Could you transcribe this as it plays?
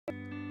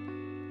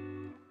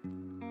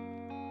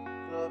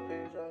Lil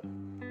Pj.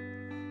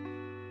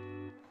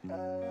 Been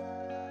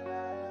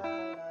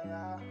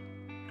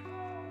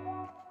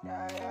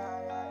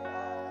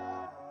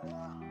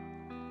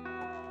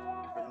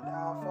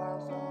down for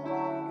so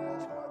long,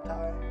 it's my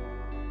time.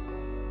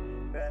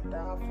 Been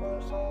down for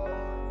so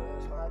long,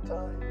 it's my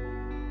time.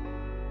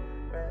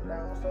 Been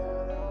down so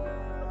long,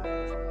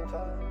 it's my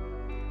time.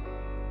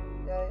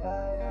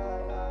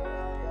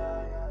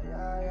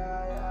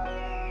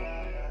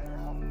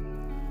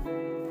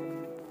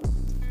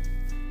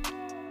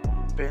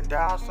 Been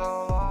down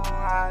so long,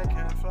 I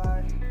can't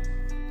fly.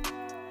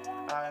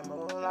 I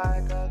move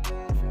like a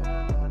thief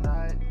in the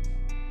night.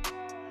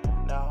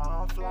 Now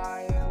I'm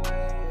flying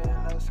way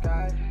in the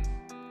sky.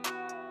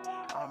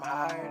 I'm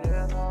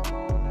hiding the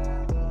moon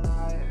in the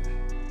night.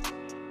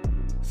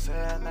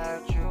 Saying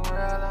that you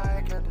real,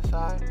 I can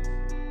decide.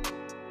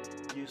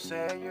 You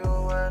say you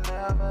were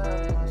never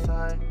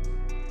inside,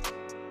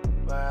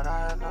 but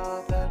I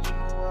know that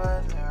you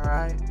wasn't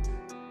right.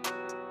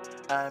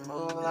 I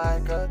move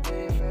like a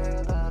thief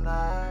in the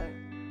night.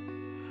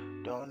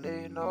 Don't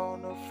need no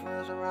new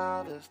friends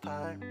around this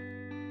time.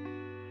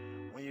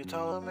 When you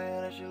told me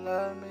that you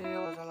loved me, it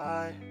was a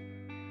lie.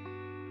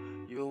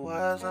 You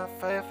wasn't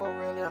faithful,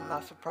 really, I'm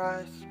not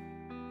surprised.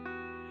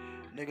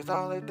 Niggas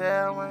only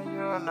there when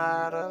you're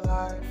not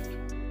alive.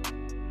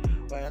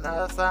 When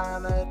I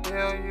sign that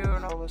deal, you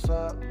know what's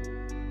up.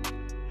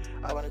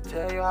 I wanna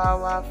tell you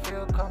how I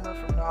feel coming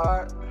from the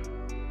heart.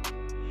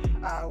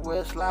 I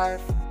wish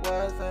life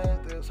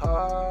wasn't this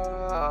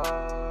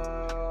hard.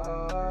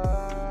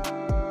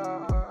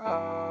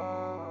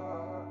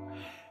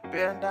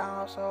 Been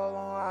down so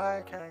long,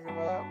 I can't give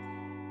up.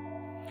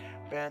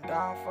 Been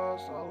down for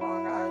so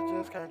long, I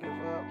just can't give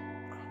up.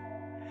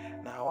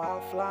 Now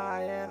I'm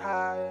flying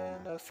high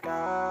in the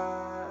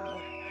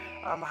sky.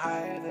 I'm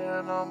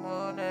hiding the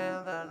moon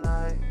in the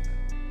night.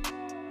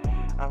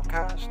 I'm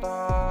counting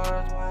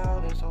stars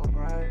while it's so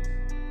bright.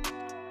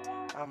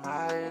 I'm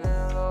hiding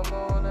the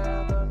moon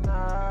in the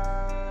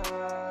night.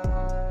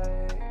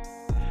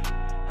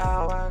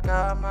 How I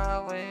got my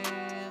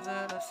wings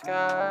in the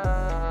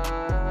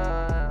sky.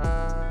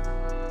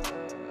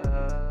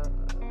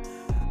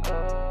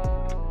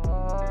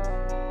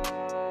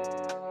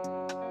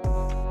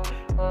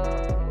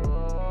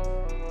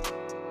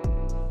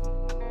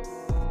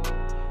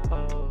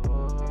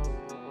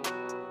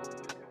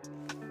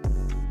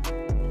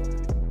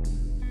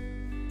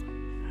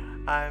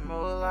 I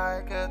move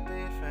like a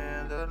thief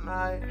in the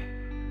night.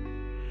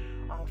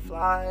 I'm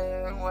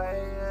flying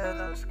way in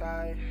the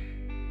sky.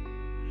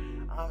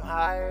 I'm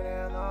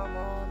hiding the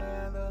moon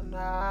in the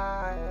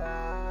night.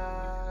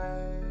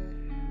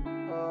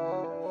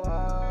 Oh,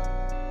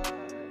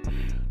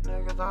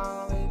 niggas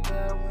only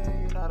there when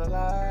you're not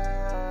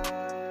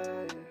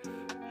alive.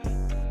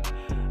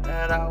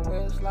 And I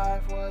wish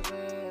life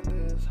wasn't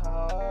this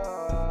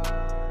hard.